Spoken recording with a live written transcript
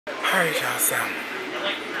Alright, y'all, so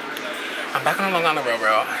I'm back on the Long Island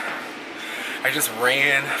Railroad. I just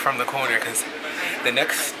ran from the corner because the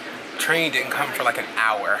next train didn't come for like an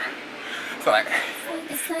hour. So like,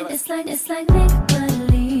 it's like make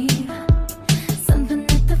believe, something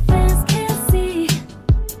that the fans can't see,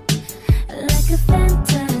 like a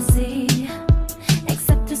fantasy,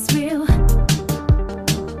 except it's real.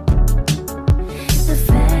 The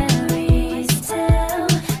fairies tell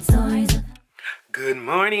stories of... Good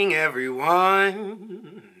morning,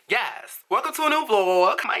 everyone. Yes, welcome to a new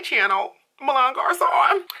vlog, my channel, Milan Garson.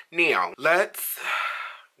 Now, let's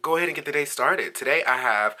go ahead and get the day started. Today I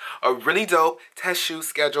have a really dope test shoot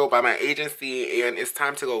scheduled by my agency and it's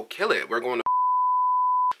time to go kill it. We're going to...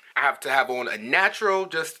 I have to have on a natural,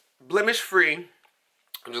 just blemish free.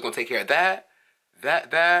 I'm just gonna take care of that.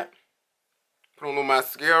 Put on a little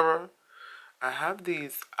mascara. I have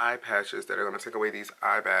these eye patches that are gonna take away these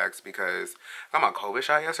eye bags because I got my COVID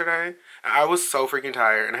shot yesterday. And I was so freaking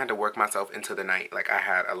tired and I had to work myself into the night. Like I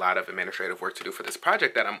had a lot of administrative work to do for this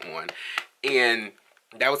project that I'm on. And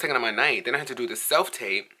that was taking up my night. Then I had to do the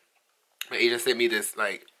self-tape. My agent sent me this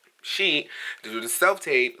like sheet to do the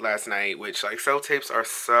self-tape last night, which like self-tapes are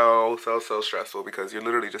so stressful because you're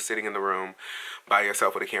literally just sitting in the room by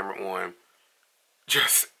yourself with a camera on,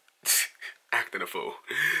 just acting a fool.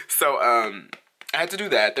 So I had to do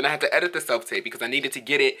that. Then I had to edit the self-tape because I needed to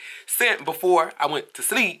get it sent before I went to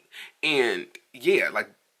sleep. And yeah,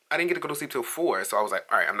 like I didn't get to go to sleep till 4. So I was like,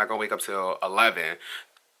 all right, I'm not gonna wake up till 11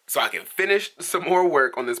 so I can finish some more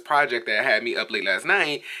work on this project that had me up late last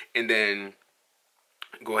night and then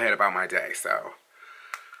go ahead about my day. So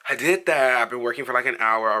I did that. I've been working for like an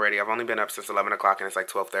hour already. I've only been up since 11 o'clock and it's like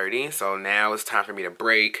 12:30. So now it's time for me to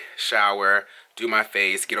break, shower, do my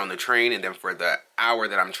face, get on the train. And then for the hour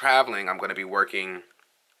that I'm traveling, I'm going to be working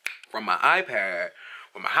from my iPad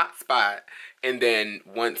with my hotspot. And then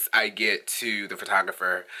once I get to the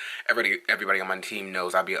photographer, everybody on my team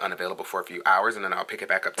knows I'll be unavailable for a few hours. And then I'll pick it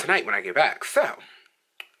back up tonight when I get back. So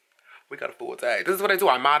we got a full day. This is what I do.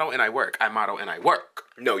 I model and I work. I model and I work.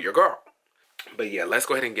 Know your girl. But yeah, let's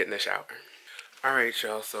go ahead and get in the shower. All right,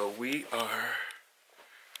 y'all. So we are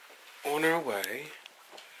on our way.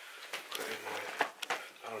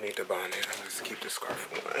 I don't need the bonnet. I'm just keep the scarf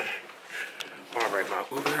on. All right, my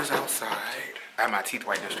Uber is outside. I have my teeth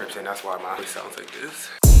whitening strips in. That's why my voice sounds like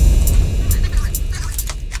this.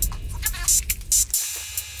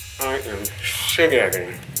 I am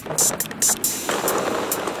shig-gagging.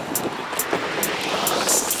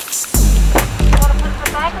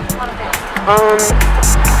 I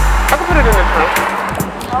can put it in the trunk.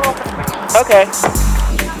 I'll open it for you. Okay.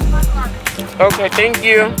 Okay, thank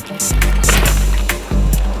you.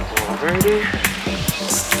 Alrighty.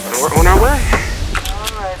 We're on our way.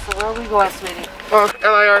 Alright, so where are we going, sweetie?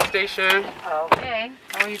 LIR station. Okay.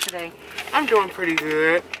 How are you today? I'm doing pretty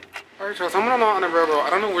good. Alright, y'all, so I'm on the railroad. I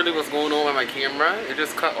don't know really what's going on with my camera. It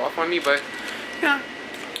just cut off on me, but yeah.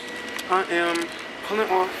 I am pulling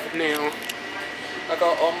off now. I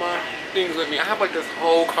got all my things with me. I have like this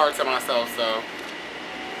whole car to myself, so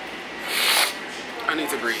I need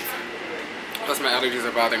to breathe. Plus my allergies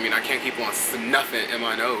are bothering me and I can't keep on snuffing in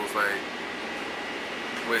my nose like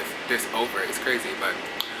with this over. It's crazy, but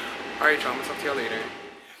alright, y'all, I'm gonna talk to y'all later.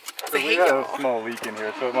 So we got a small leak in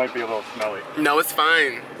here, so it might be a little smelly. No, it's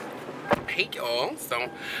fine. Hey y'all, so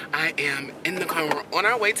I am in the car. We're on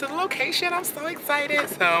our way to the location. I'm so excited.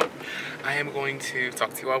 So I am going to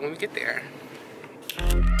talk to you all when we get there.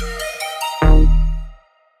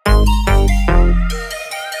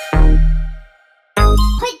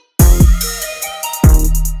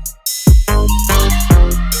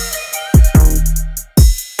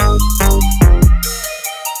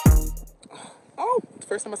 Oh,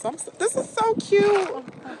 first time I saw this. This is so cute.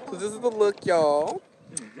 So this is the look, y'all.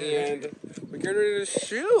 And we're getting ready to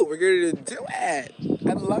shoot. We're getting ready to do it.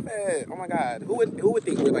 I love it. Oh my God. Who would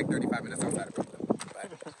think we're like 35 minutes outside of Brooklyn? But,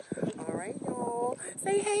 all right, y'all.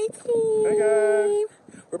 Say hey, team. Hey, guys.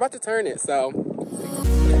 We're about to turn it, so.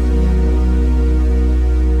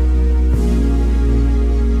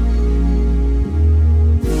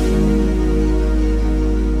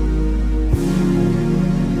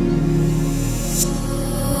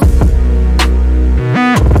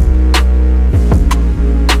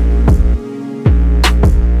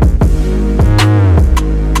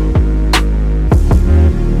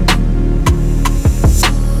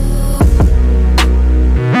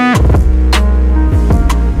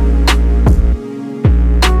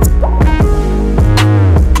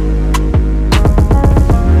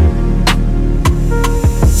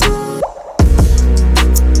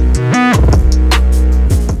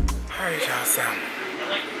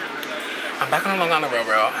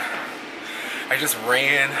 I just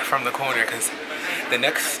ran from the corner because the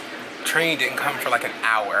next train didn't come for like an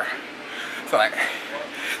hour. So like,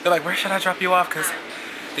 they're like, where should I drop you off? Because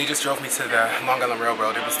they just drove me to the Long Island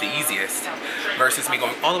Railroad. It was the easiest versus me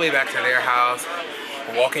going all the way back to their house,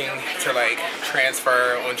 walking to like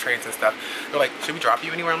transfer on trains and stuff. They're like, should we drop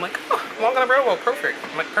you anywhere? I'm like, oh, Long Island Railroad, perfect.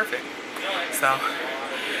 I'm like, perfect. So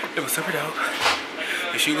it was super dope.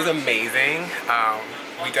 The shoot was amazing.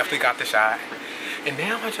 We definitely got the shot. And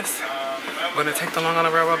now I'm gonna take the Long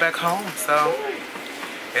Island Railroad back home. So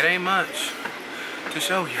it ain't much to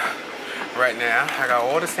show you right now. I got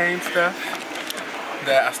all the same stuff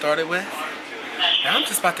that I started with. Now I'm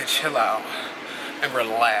just about to chill out and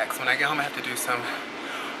relax. When I get home, I have to do some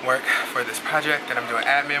work for this project that I'm doing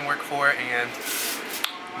admin work for, and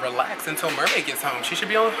relax until Mermaid gets home. She should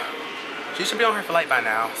be on her flight by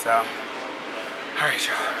now. So, all right,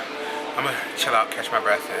 y'all. I'm gonna chill out, catch my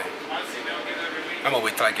breath, and I'm gonna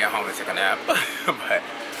wait till I get home and take a nap. But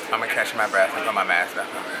I'm gonna catch my breath and put my mask up.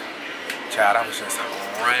 Child, I was just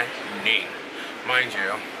running. Mind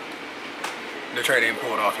you, the train ain't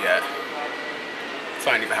pulled off yet, so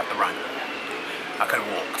I didn't even have to run. I could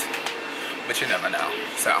have walked, but you never know.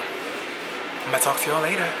 So, I'm gonna talk to y'all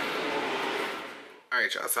later.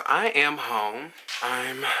 Alright, y'all, so I am home.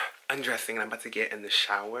 I'm undressing and I'm about to get in the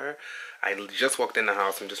shower. I just walked in the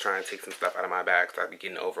house. I'm just trying to take some stuff out of my bag because I'll be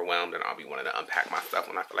getting overwhelmed and I'll be wanting to unpack my stuff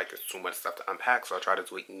when I feel like there's too much stuff to unpack. So I'll try to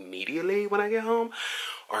do it immediately when I get home,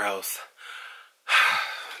 or else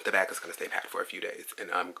the bag is going to stay packed for a few days and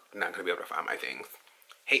I'm not going to be able to find my things.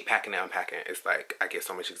 Hate packing and unpacking. It's like I get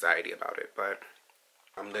so much anxiety about it, but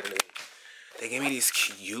I'm literally... They gave me these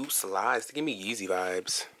cute slides. They give me Yeezy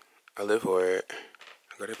vibes. I live for it.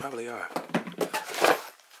 Girl, they probably are.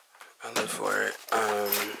 I live for it. I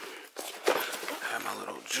have my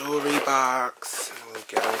little jewelry box. My little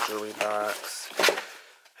ghetto jewelry box.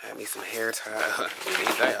 Had me some hair tie.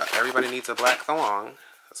 Everybody needs a black thong.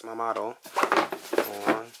 That's my motto.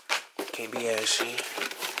 Thong. Can't be ashy.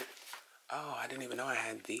 Oh, I didn't even know I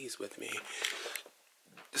had these with me.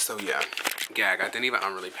 So yeah, gag. I didn't even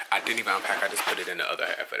unpack. I just put it in the other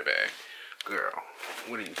half of the bag. Girl,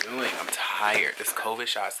 what are you doing? I'm tired. This COVID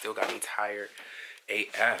shot still got me tired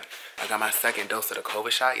AF. I got my second dose of the COVID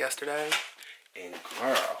shot yesterday, and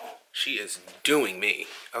girl, she is doing me.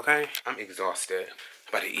 Okay, I'm exhausted. I'm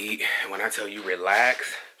about to eat. And when I tell you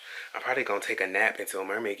relax, I'm probably gonna take a nap until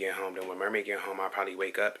Mermaid get home. Then when Mermaid get home, I'll probably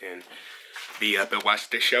wake up and be up and watch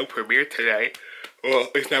the show premiere today. Well,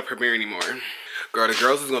 it's not premiere anymore. Girl, the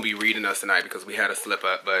girls is gonna be reading us tonight because we had a slip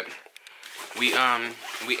up, but we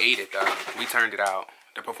ate it though. We turned it out.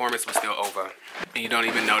 The performance was still over. And you don't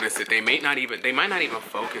even notice it. They might not even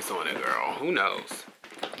focus on it, girl. Who knows?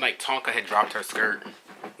 Like Tonka had dropped her skirt.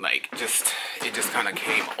 Like it just kind of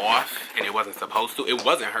came off and it wasn't supposed to. It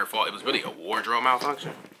wasn't her fault. It was really a wardrobe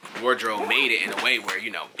malfunction. Wardrobe made it in a way where,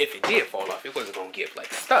 you know, if it did fall off, it wasn't gonna get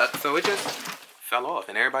like stuck. So it just fell off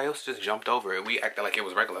and everybody else just jumped over it. We acted like it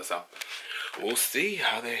was regular, so we'll see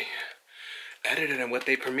how they edited and what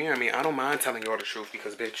they premiere. I mean, I don't mind telling y'all the truth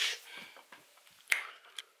because, bitch,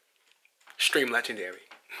 stream legendary.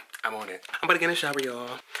 I'm on it. I'm about to get in the shower,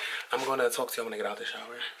 y'all. I'm gonna talk to y'all when I get out the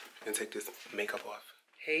shower and take this makeup off.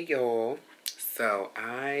 Hey, y'all. So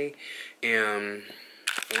I am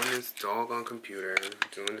on this doggone computer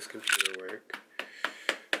doing this computer work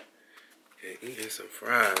and eating some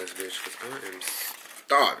fries, bitch, because I am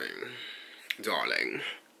starving, darling.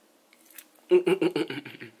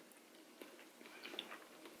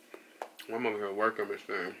 I'm over here working this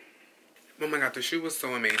thing. Oh my god, the shoot was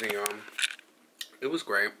so amazing, y'all. It was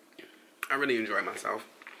great. I really enjoyed myself.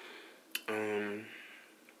 I'm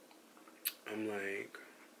like,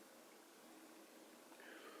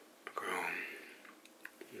 girl.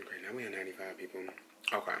 Okay, now we have 95 people.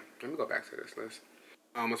 Okay, let me go back to this list.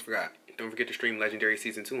 I almost forgot. Don't forget to stream Legendary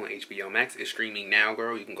Season 2 on HBO Max. It's streaming now,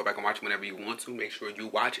 girl. You can go back and watch it whenever you want to. Make sure you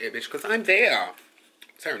watch it, bitch, because I'm there.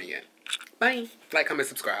 Turning it. Bye. Like, comment,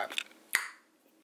 subscribe.